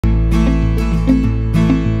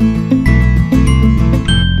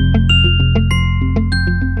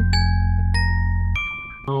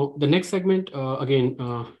the next segment, again,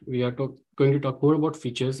 we are going to talk more about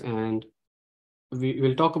features, and we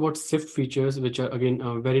will talk about SIFT features, which are again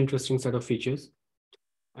a very interesting set of features.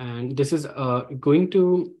 And this is going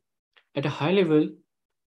to, at a high level,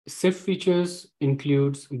 SIFT features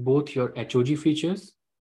includes both your HOG features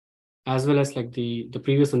as well as like the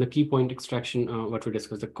previous and the key point extraction, what we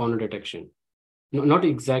discussed, the corner detection. No, not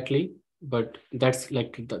exactly, but that's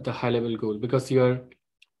like the high level goal, because you're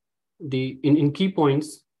in key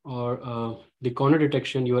points or the corner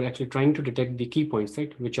detection, you are actually trying to detect the key points,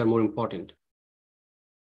 right, which are more important.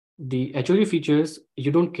 The HOD features,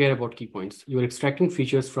 you don't care about key points. You're extracting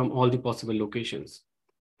features from all the possible locations.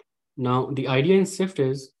 Now, the idea in SIFT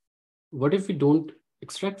is, what if we don't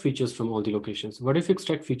extract features from all the locations? What if we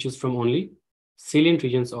extract features from only salient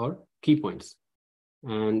regions or key points?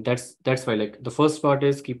 And that's why, like, the first part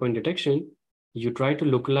is key point detection. You try to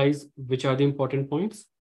localize which are the important points,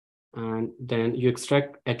 and then you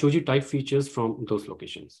extract HOG type features from those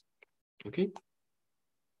locations. Okay.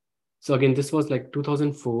 So again, this was like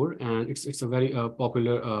 2004, and it's a very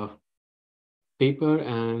popular paper.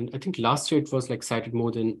 And I think last year it was like cited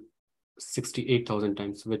more than 68,000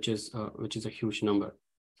 times, which is a huge number.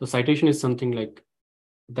 So citation is something like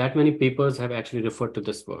that many papers have actually referred to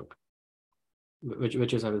this work,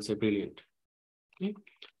 which is, I will say, brilliant. Okay.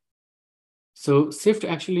 So SIFT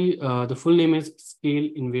actually, the full name is Scale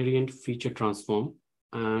Invariant Feature Transform.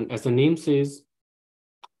 And as the name says,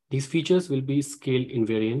 these features will be scale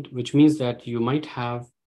invariant, which means that you might have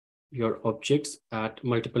your objects at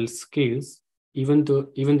multiple scales, even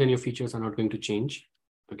then your features are not going to change.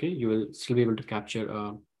 Okay, you will still be able to capture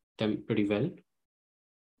them pretty well.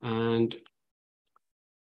 And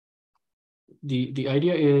the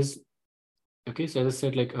idea is, okay, so as I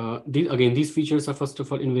said, like these features are first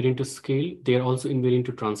of all invariant to scale. They are also invariant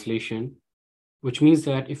to translation, which means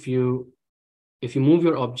that if you move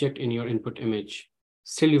your object in your input image,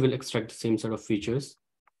 still you will extract the same set of features.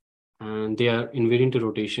 And they are invariant to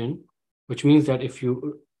rotation, which means that if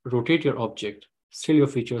you rotate your object, still your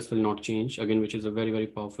features will not change, again, which is a very, very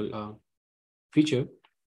powerful feature.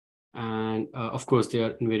 And of course, they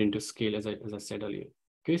are invariant to scale, as I said earlier.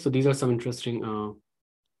 Okay, so these are some interesting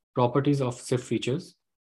properties of SIFT features.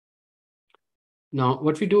 Now,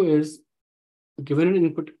 what we do is, given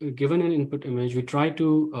an input image, we try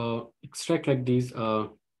to extract like these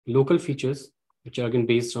local features, which are again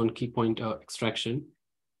based on key point extraction.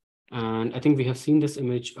 And I think we have seen this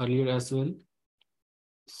image earlier as well.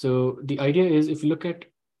 So the idea is, if you look at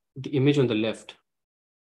the image on the left,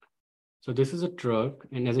 so this is a truck,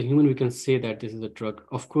 and as a human, we can say that this is a truck.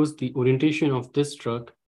 Of course, the orientation of this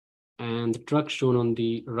truck and the truck shown on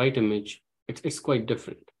the right image, it's quite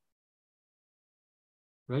different,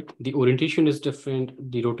 right? The orientation is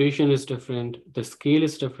different, the rotation is different, the scale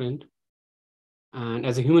is different. And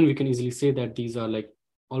as a human, we can easily say that these are like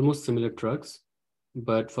almost similar trucks,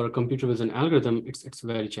 but for a computer vision algorithm, it's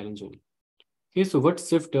very challenging. Okay, so what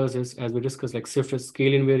SIFT does is, as we discussed, like SIFT is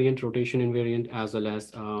scale invariant, rotation invariant, as well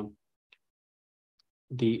as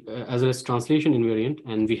translation invariant,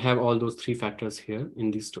 and we have all those three factors here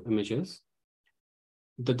in these two images.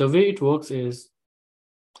 The way it works is,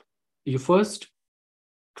 you first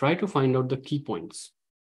try to find out the key points.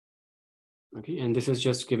 Okay, and this is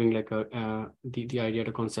just giving like the idea at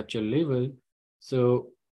a conceptual level.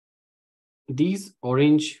 So these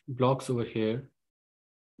orange blocks over here,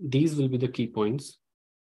 these will be the key points.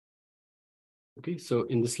 Okay, so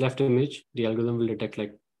in this left image, the algorithm will detect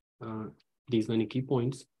like these many key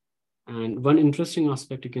points. And one interesting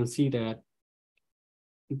aspect, you can see that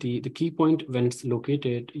the key point, when it's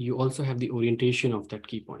located, you also have the orientation of that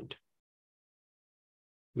key point,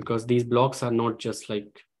 because these blocks are not just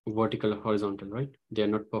like vertical or horizontal, right? They are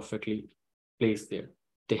not perfectly placed there.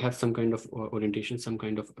 They have some kind of orientation, some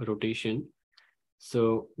kind of rotation.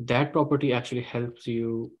 So that property actually helps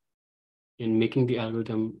you in making the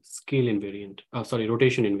algorithm scale invariant,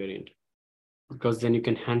 rotation invariant, because then you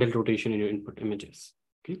can handle rotation in your input images.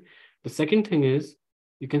 Okay. The second thing is,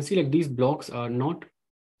 you can see like these blocks are not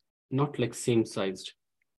like same sized.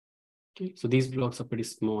 Okay. So these blocks are pretty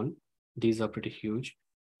small. These are pretty huge.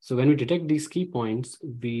 So when we detect these key points,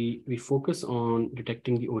 we focus on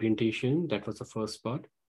detecting the orientation. That was the first part.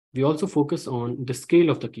 We also focus on the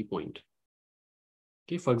scale of the key point.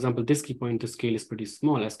 Okay, for example, this key point, the scale is pretty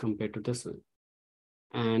small as compared to this one.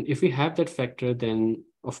 And if we have that factor, then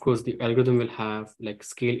of course the algorithm will have like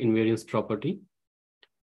scale invariance property.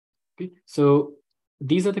 Okay, so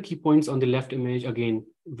these are the key points on the left image, again,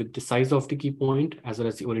 with the size of the key point as well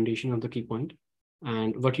as the orientation of the key point.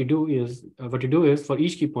 And what you do is for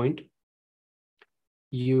each key point,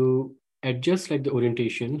 you adjust like the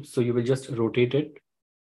orientation. So you will just rotate it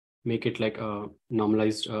make it like a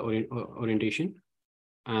normalized orientation.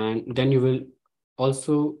 And then you will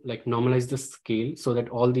also like normalize the scale so that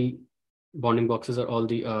all the bounding boxes or all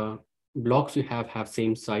the blocks you have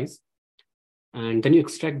same size. And then you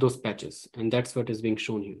extract those patches, and that's what is being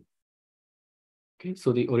shown here. Okay,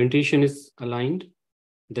 so the orientation is aligned,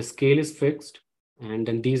 the scale is fixed, and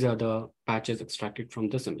then these are the patches extracted from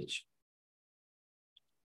this image.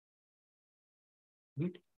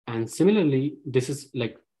 Right? And similarly, this is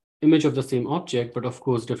like image of the same object, but of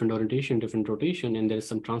course, different orientation, different rotation, and there is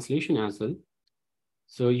some translation as well.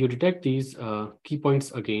 So you detect these key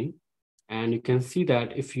points again, and you can see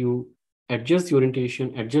that if you adjust the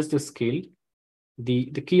orientation, adjust the scale,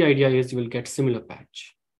 the key idea is you will get similar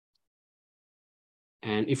patch.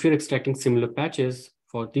 And if you're extracting similar patches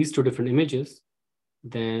for these two different images,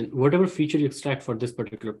 then whatever feature you extract for this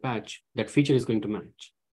particular patch, that feature is going to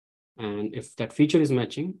match. And if that feature is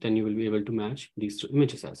matching, then you will be able to match these two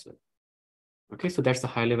images as well. Okay, so that's the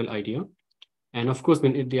high level idea. And of course,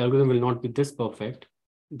 when the algorithm will not be this perfect,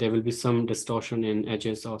 there will be some distortion in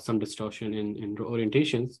edges or some distortion in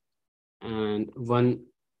orientations. And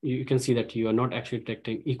you can see that you are not actually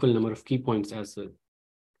detecting equal number of key points as well.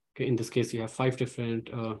 Okay, in this case, you have 5 different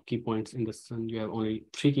key points. In this one, you have only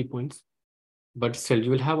 3 key points. But still, you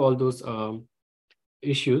will have all those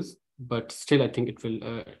issues. But still, I think it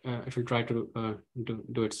will try to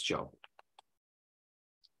do its job.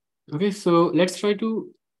 Okay, so let's try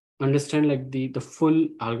to understand like the full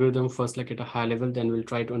algorithm first, like at a high level. Then we'll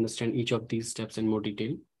try to understand each of these steps in more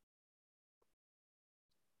detail.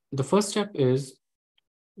 The first step is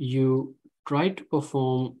you try to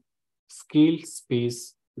perform scale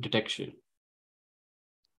space detection,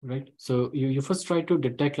 right? So you first try to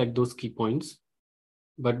detect like those key points,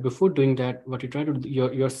 but before doing that, what you try to do,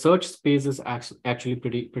 your search space is actually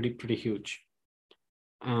pretty huge.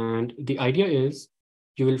 And the idea is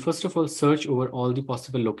you will first of all search over all the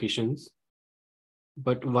possible locations,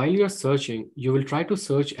 but while you're searching, you will try to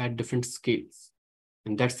search at different scales,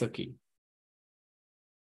 and that's the key.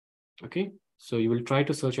 Okay, so you will try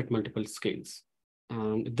to search at multiple scales.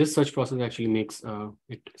 And this search process actually makes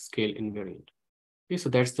it scale invariant. Okay, so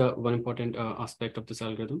that's the one important aspect of this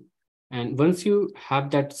algorithm. And once you have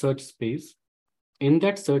that search space, in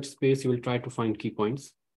that search space, you will try to find key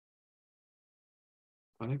points.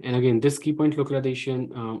 All right. And again, this key point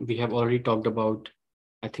localization, we have already talked about,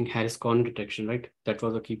 I think, Harris corner detection, right? That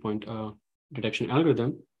was a key point detection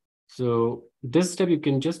algorithm. So this step you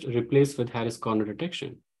can just replace with Harris corner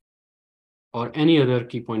detection or any other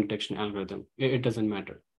key point detection algorithm. It doesn't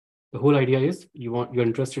matter. The whole idea is you're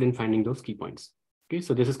interested in finding those key points. Okay,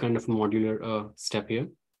 so this is kind of a modular step here.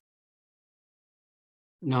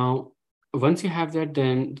 Now, once you have that,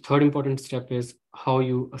 then the third important step is how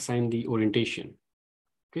you assign the orientation.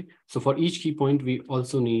 Okay, so for each key point, we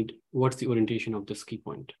also need what's the orientation of this key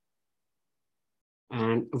point.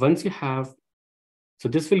 And once you have, so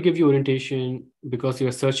this will give you orientation because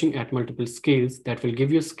you're searching at multiple scales, that will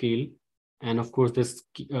give you a scale. And of course, this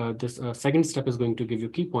second step is going to give you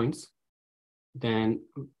key points. Then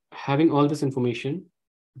having all this information,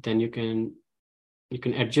 then you can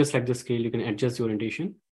adjust like the scale, you can adjust the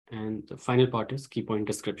orientation. And the final part is key point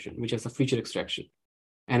description, which is a feature extraction.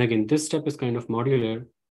 And again, this step is kind of modular.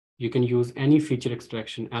 You can use any feature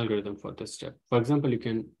extraction algorithm for this step. For example, you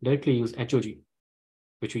can directly use HOG,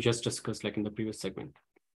 which we just discussed like in the previous segment.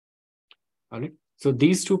 All right. So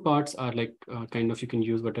these two parts are like kind of, you can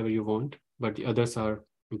use whatever you want, but the others are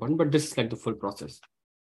important, but this is like the full process.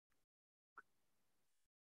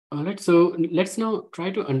 All right. So let's now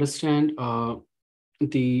try to understand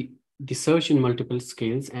the search in multiple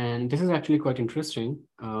scales. And this is actually quite interesting.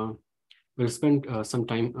 We'll spend some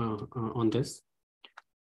time on this.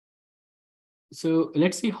 So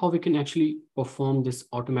let's see how we can actually perform this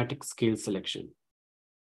automatic scale selection.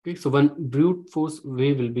 Okay, so one brute force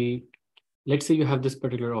way will be, let's say you have this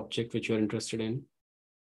particular object which you're interested in.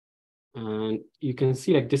 And you can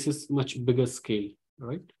see like this is much bigger scale,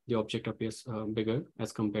 right? The object appears bigger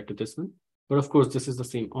as compared to this one. But of course, this is the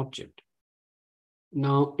same object.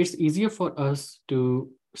 Now, it's easier for us to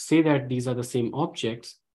say that these are the same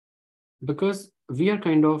objects because we are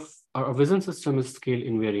kind of, our vision system is scale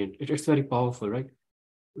invariant. It's very powerful, right?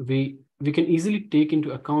 We can easily take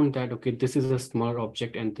into account that, okay, this is a smaller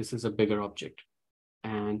object and this is a bigger object.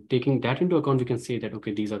 And taking that into account, we can say that,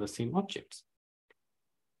 okay, these are the same objects.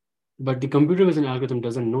 But the computer vision algorithm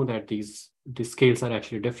doesn't know that these scales are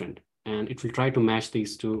actually different. And it will try to match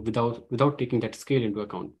these two without taking that scale into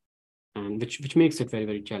account, and which makes it very,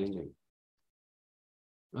 very challenging.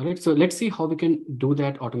 All right, so let's see how we can do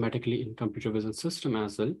that automatically in computer vision system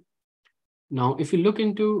as well. Now, if you look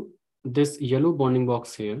into this yellow bounding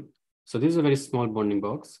box here. So this is a very small bounding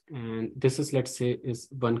box, and this is, let's say, is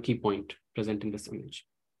one key point present in this image.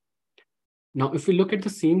 Now, if we look at the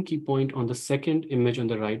same key point on the second image on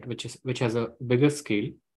the right, which has a bigger scale,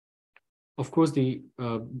 of course, the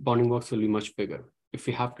bounding box will be much bigger. If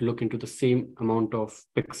we have to look into the same amount of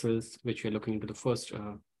pixels, which we're looking into the first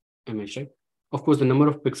image, right? Of course, the number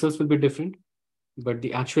of pixels will be different, but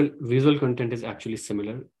the actual visual content is actually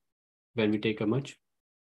similar when we take a much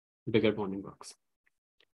bigger bounding box.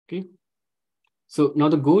 Okay. So now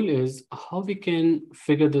the goal is how we can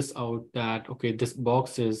figure this out that, okay, this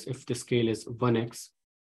box is, if the scale is 1x,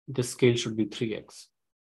 this scale should be 3x.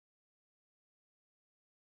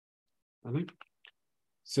 All right.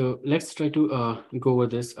 So let's try to go over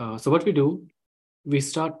this. So what we do, we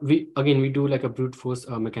do like a brute force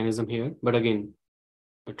mechanism here, but again,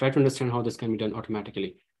 try to understand how this can be done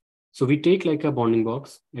automatically. So we take like a bounding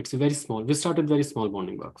box. It's very small. We start with very small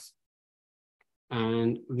bounding box.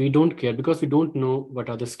 And we don't care because we don't know what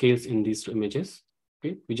are the scales in these two images.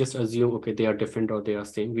 Okay, we just assume, okay, they are different or they are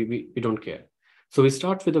same. We don't care. So we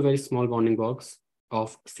start with a very small bounding box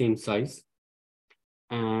of same size.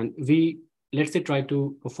 And we, let's say, try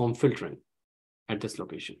to perform filtering at this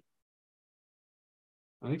location.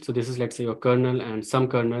 All right, so this is, let's say, your kernel and some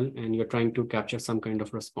kernel, and you're trying to capture some kind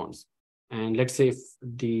of response. And let's say if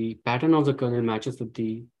the pattern of the kernel matches with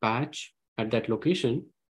the patch at that location,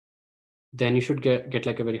 then you should get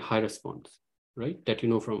like a very high response, right? That you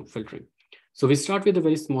know from filtering. So we start with a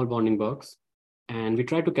very small bounding box and we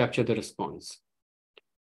try to capture the response.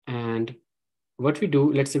 And what we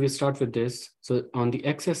do, let's say we start with this. So on the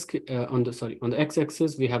on the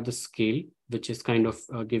x-axis, we have the scale, which is kind of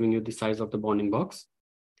giving you the size of the bounding box.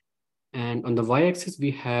 And on the y-axis,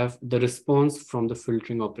 we have the response from the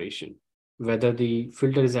filtering operation, whether the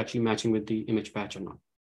filter is actually matching with the image patch or not.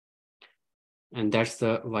 And that's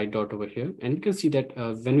the white dot over here. And you can see that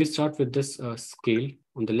when we start with this scale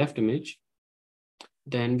on the left image,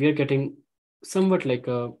 then we are getting somewhat like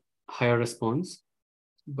a higher response.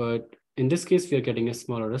 But in this case, we are getting a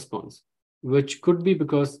smaller response, which could be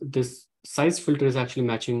because this size filter is actually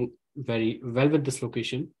matching very well with this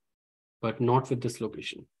location, but not with this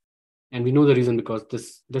location. And we know the reason because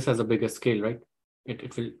this has a bigger scale, right?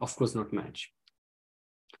 It will, of course, not match.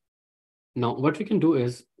 Now, what we can do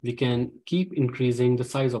is we can keep increasing the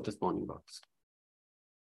size of this bounding box.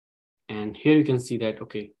 And here you can see that,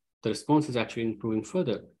 okay, the response is actually improving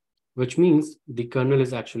further, which means the kernel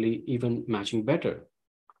is actually even matching better.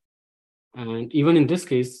 And even in this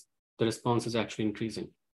case, the response is actually increasing.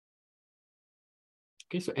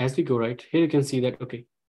 Okay, so as we go right, here you can see that, okay,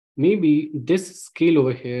 maybe this scale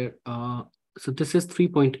over here, so this is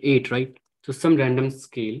 3.8, right? So some random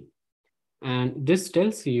scale. And this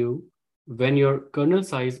tells you when your kernel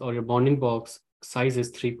size or your bounding box size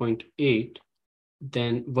is 3.8,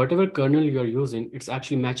 then whatever kernel you are using, it's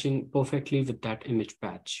actually matching perfectly with that image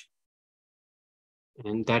patch.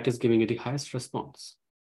 And that is giving you the highest response.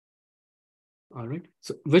 All right,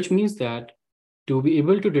 so which means that to be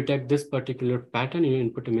able to detect this particular pattern in your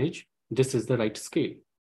input image, this is the right scale.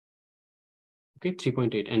 Okay,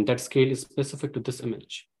 3.8, and that scale is specific to this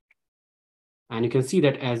image. And you can see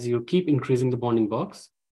that as you keep increasing the bounding box,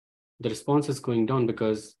 the response is going down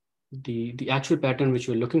because the actual pattern which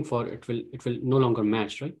you're looking for, it will no longer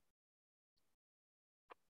match, right?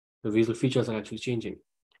 The visual features are actually changing.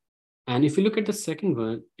 And if you look at the second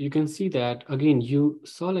one, you can see that, again, you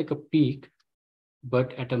saw like a peak,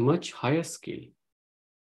 but at a much higher scale,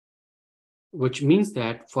 which means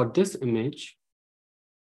that for this image,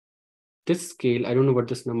 this scale, I don't know what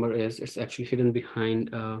this number is. It's actually hidden behind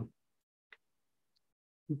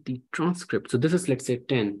the transcript. So this is, let's say,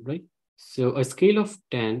 10, right? So a scale of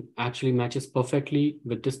 10 actually matches perfectly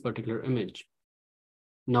with this particular image.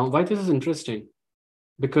 Now, why this is interesting?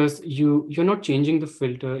 Because you're not changing the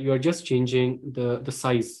filter, you're just changing the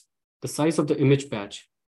size of the image patch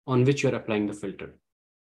on which you're applying the filter.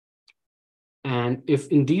 And if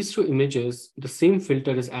in these two images, the same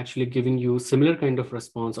filter is actually giving you similar kind of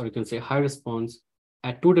response, or you can say high response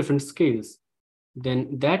at two different scales,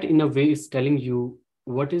 then that in a way is telling you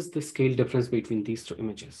what is the scale difference between these two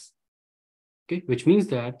images. Okay, which means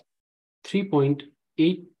that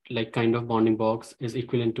 3.8 like kind of bounding box is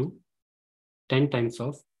equivalent to 10 times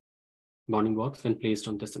of bounding box when placed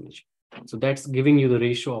on this image. So that's giving you the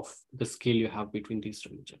ratio of the scale you have between these two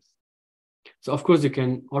images. So of course you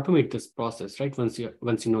can automate this process, right? Once you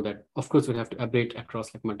know that, of course we'll have to aberrate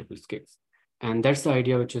across like multiple scales. And that's the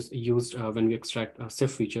idea which is used when we extract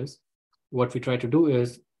SIFT features. What we try to do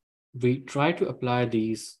is we try to apply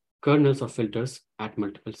these kernels or filters at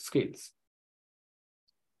multiple scales.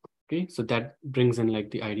 Okay, so that brings in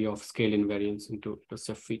like the idea of scale invariance into the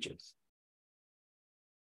SIFT features.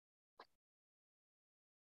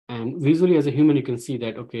 And visually as a human, you can see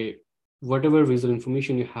that, okay, whatever visual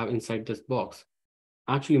information you have inside this box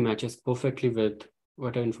actually matches perfectly with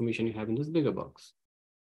whatever information you have in this bigger box.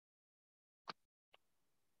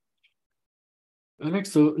 All right,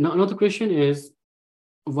 so now the question is,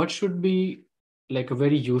 what should be like a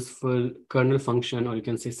very useful kernel function, or you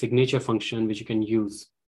can say signature function, which you can use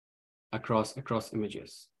across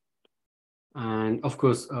images? And of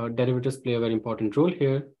course, derivatives play a very important role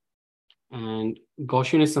here. And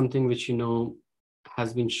Gaussian is something which,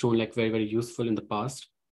 has been shown like very, very useful in the past.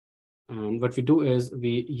 And what we do is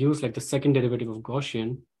we use like the second derivative of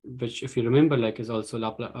Gaussian, which if you remember, like is also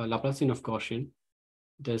Laplacian of Gaussian,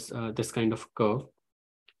 this kind of curve,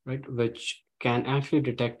 right? Which can actually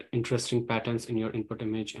detect interesting patterns in your input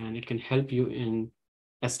image, and it can help you in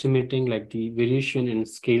estimating like the variation in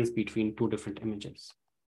scales between two different images.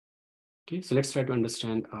 Okay, so let's try to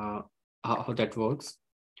understand how that works.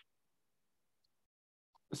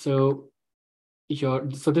 So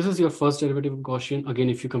this is your first derivative of Gaussian. Again,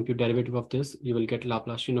 if you compute derivative of this, you will get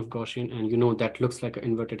Laplacian of Gaussian, and that looks like an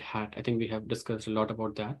inverted hat. I think we have discussed a lot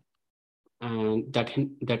about that. And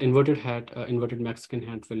that inverted hat, inverted Mexican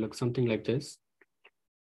hat, will look something like this.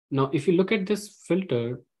 Now, if you look at this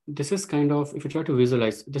filter, this is kind of, if you try to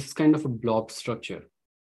visualize, this is kind of a blob structure,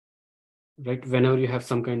 right? Whenever you have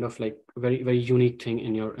some kind of like very, very unique thing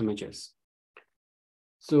in your images.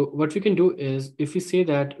 So what we can do is, if we say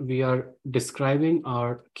that we are describing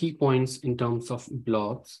our key points in terms of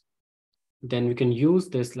blobs, then we can use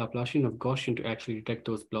this Laplacian of Gaussian to actually detect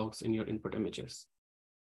those blobs in your input images.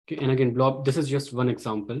 Okay, and again, blob, this is just one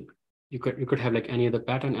example. You could have like any other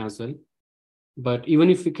pattern as well. But even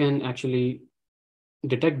if we can actually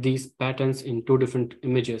detect these patterns in two different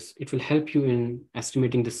images, it will help you in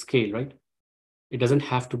estimating the scale, right? It doesn't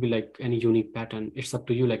have to be like any unique pattern. It's up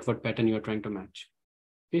to you, like what pattern you're trying to match.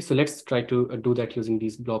 Okay, so let's try to do that using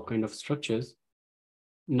these blob kind of structures.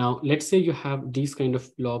 Now, let's say you have these kind of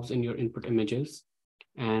blobs in your input images,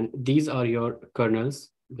 and these are your kernels,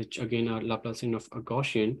 which again are Laplacian of a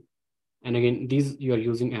Gaussian. And again, these you are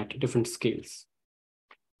using at different scales.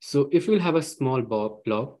 So if you'll have a small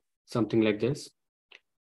blob, something like this,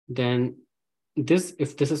 then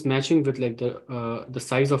if this is matching with like the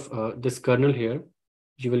size of this kernel here,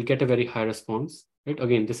 you will get a very high response, right?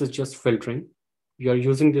 Again, this is just filtering. You are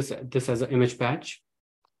using this as an image patch,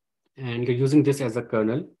 and you're using this as a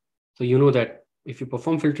kernel. So you know that if you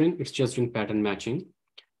perform filtering, it's just doing pattern matching.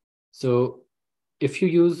 So if you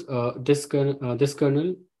use this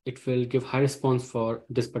kernel, it will give high response for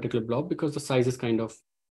this particular blob because the size is kind of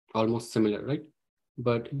almost similar, right?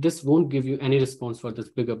 But this won't give you any response for this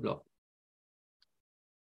bigger blob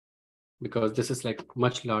because this is like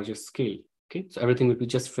much larger scale. Okay, so everything will be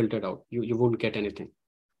just filtered out. You won't get anything.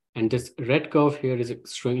 And this red curve here is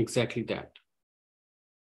showing exactly that.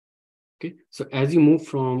 Okay, so as you move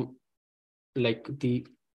from like the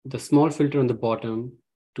small filter on the bottom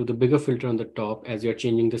to the bigger filter on the top, as you're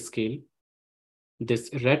changing the scale, this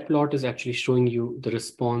red plot is actually showing you the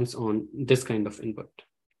response on this kind of input.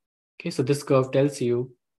 Okay, so this curve tells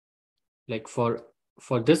you like for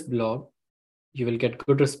this blob, you will get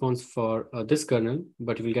good response for this kernel,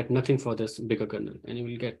 but you will get nothing for this bigger kernel, and you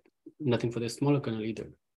will get nothing for this smaller kernel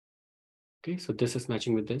either. Okay, so this is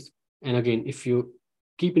matching with this. And again, if you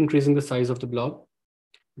keep increasing the size of the blob,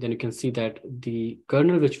 then you can see that the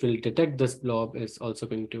kernel which will detect this blob is also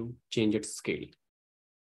going to change its scale.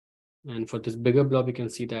 And for this bigger blob, you can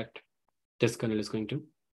see that this kernel is going to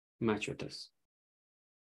match with this.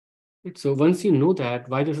 So once you know that,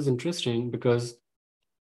 why this is interesting, because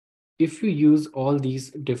if you use all these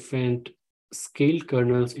different scaled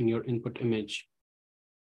kernels in your input image,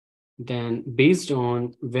 then based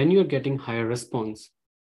on when you're getting higher response,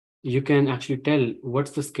 you can actually tell what's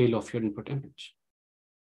the scale of your input image.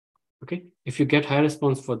 Okay, if you get high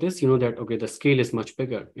response for this, you know that, okay, the scale is much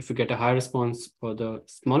bigger. If you get a high response for the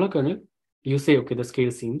smaller kernel, you say, okay, the scale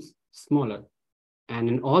seems smaller. And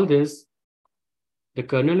in all this, the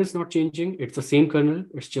kernel is not changing. It's the same kernel.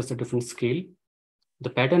 It's just a different scale. The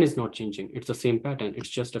pattern is not changing. It's the same pattern. It's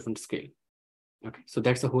just different scale. Okay, so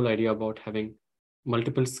that's the whole idea about having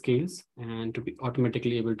multiple scales and to be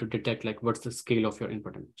automatically able to detect like what's the scale of your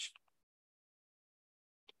input image.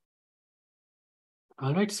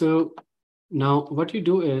 All right, so now what you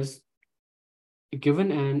do is,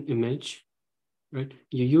 given an image, right,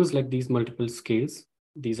 you use like these multiple scales.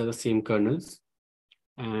 These are the same kernels.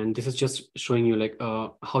 And this is just showing you like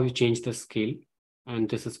how you change the scale. And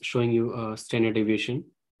this is showing you a standard deviation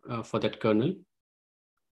for that kernel.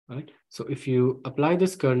 right? So if you apply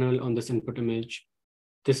this kernel on this input image,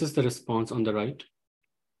 this is the response on the right.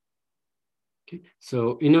 Okay,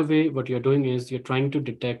 so in a way, what you're doing is you're trying to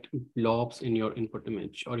detect blobs in your input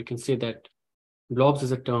image, or you can say that blobs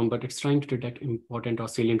is a term, but it's trying to detect important or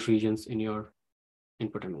salient regions in your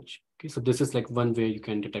input image. Okay, so this is like one way you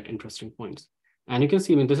can detect interesting points. And you can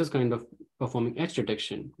see, I mean, this is kind of performing edge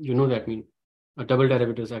detection. You know that, I mean, a double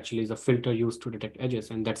derivative actually is a filter used to detect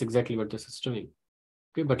edges, and that's exactly what this is doing.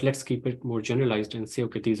 Okay, but let's keep it more generalized and say,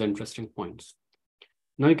 okay, these are interesting points.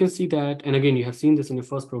 Now you can see that, and again, you have seen this in your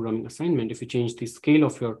first programming assignment. If you change the scale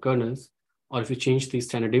of your kernels, or if you change the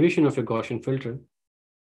standard deviation of your Gaussian filter,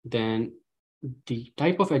 then the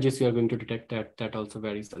type of edges you are going to detect that also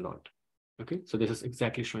varies a lot. Okay, so this is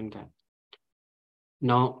exactly showing that.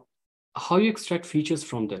 Now, how you extract features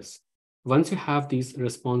from this? Once you have these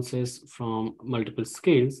responses from multiple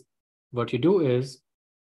scales, what you do is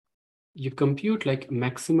you compute like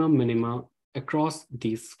maxima, minima across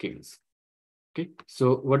these scales. Okay,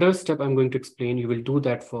 so whatever step I'm going to explain, you will do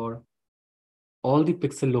that for all the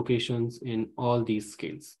pixel locations in all these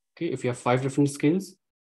scales. Okay, if you have 5 different scales,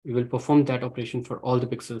 you will perform that operation for all the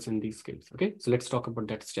pixels in these scales. Okay, so let's talk about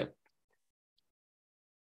that step.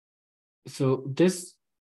 So this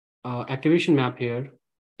activation map here,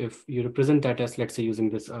 if you represent that as, let's say, using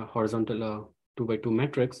this horizontal 2x2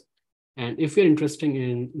 matrix, and if you're interested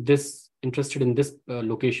in this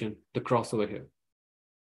location, the crossover here.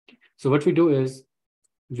 So what we do is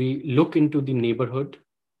we look into the neighborhood,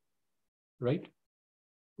 right?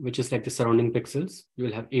 Which is like the surrounding pixels. You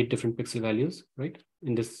will have 8 different pixel values, right,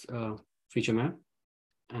 in this feature map.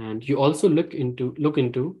 And you also look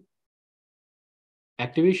into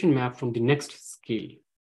activation map from the next scale.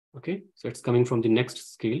 Okay, so it's coming from the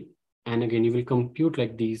next scale. And again, you will compute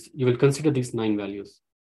like these, you will consider these 9 values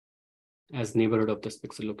as neighborhood of this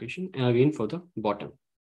pixel location. And again, for the bottom.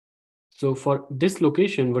 So for this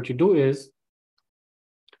location, what you do is,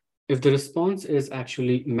 if the response is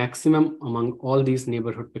actually maximum among all these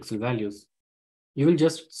neighborhood pixel values, you will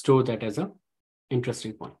just store that as a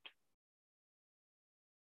interesting point.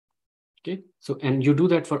 Okay, so, and you do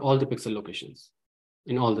that for all the pixel locations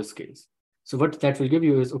in all the scales. So what that will give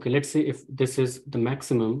you is, okay, let's say if this is the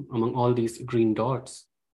maximum among all these green dots,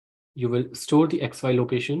 you will store the XY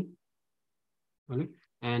location, right?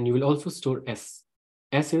 And you will also store S.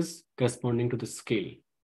 S is corresponding to the scale.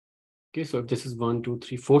 Okay, so if this is 1, 2,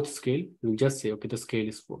 3, 4th scale, you'll just say, okay, the scale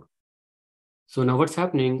is 4. So now what's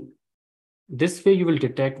happening, this way you will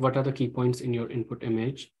detect what are the key points in your input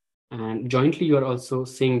image. And jointly, you are also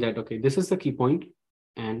saying that, okay, this is the key point,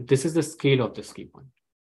 and this is the scale of this key point.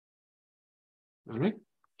 All right.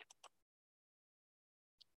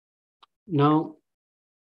 Now,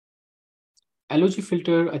 LOG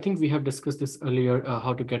filter, I think we have discussed this earlier,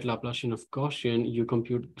 how to get Laplacian of Gaussian. You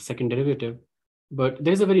compute second derivative, but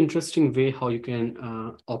there's a very interesting way how you can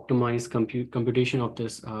optimize computation of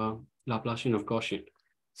this Laplacian of Gaussian.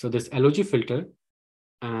 So this LOG filter,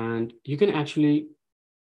 and you can actually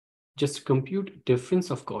just compute difference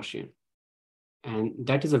of Gaussian. And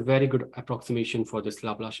that is a very good approximation for this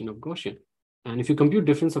Laplacian of Gaussian. And if you compute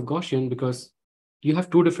difference of Gaussian, because you have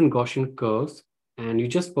 2 different Gaussian curves, and you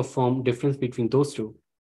just perform difference between those 2,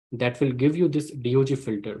 that will give you this DOG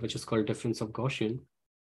filter, which is called difference of Gaussian.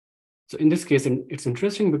 So in this case, it's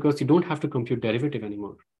interesting because you don't have to compute derivative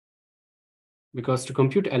anymore. Because to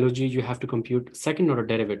compute LOG, you have to compute second order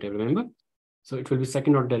derivative, remember? So it will be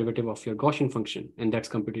second order derivative of your Gaussian function, and that's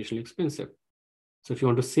computationally expensive. So if you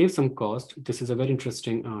want to save some cost, this is a very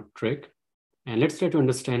interesting trick. And let's try to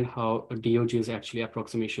understand how a DOG is actually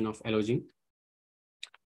approximation of LOG.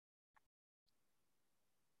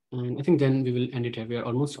 And I think then we will end it here. We are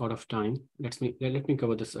almost out of time. Let me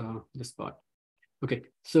cover this this part. Okay,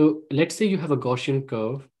 so let's say you have a Gaussian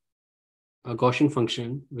curve, a Gaussian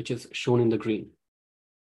function, which is shown in the green.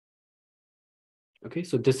 Okay,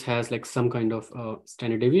 so this has like some kind of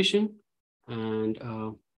standard deviation, and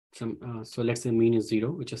so let's say mean is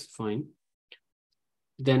 0, which is fine.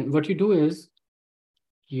 Then what you do is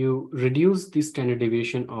you reduce the standard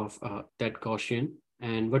deviation of that Gaussian,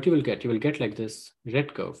 and what you will get like this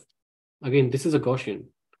red curve. Again, this is a Gaussian,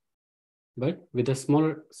 but with a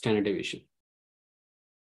smaller standard deviation.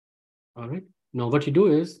 All right. Now what you do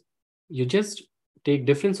is you just take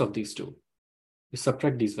difference of these 2. You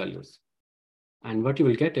subtract these values. And what you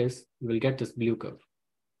will get is, you will get this blue curve.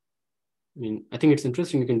 I mean, I think it's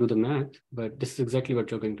interesting, you can do the math, but this is exactly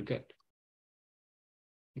what you're going to get.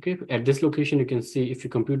 Okay, at this location, you can see if you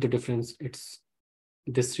compute the difference, it's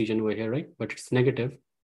this region over here, right? But it's negative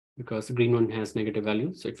because the green one has negative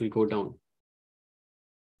value, so it will go down.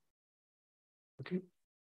 Okay.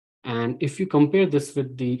 And if you compare this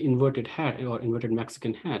with the inverted hat or inverted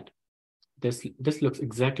Mexican hat, this looks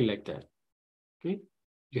exactly like that. Okay,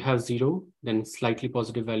 you have 0, then slightly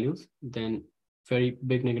positive values, then very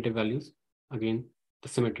big negative values. Again, the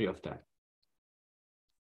symmetry of that.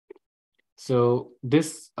 So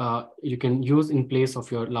this you can use in place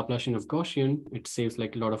of your Laplacian of Gaussian. It saves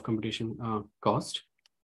like a lot of computation cost.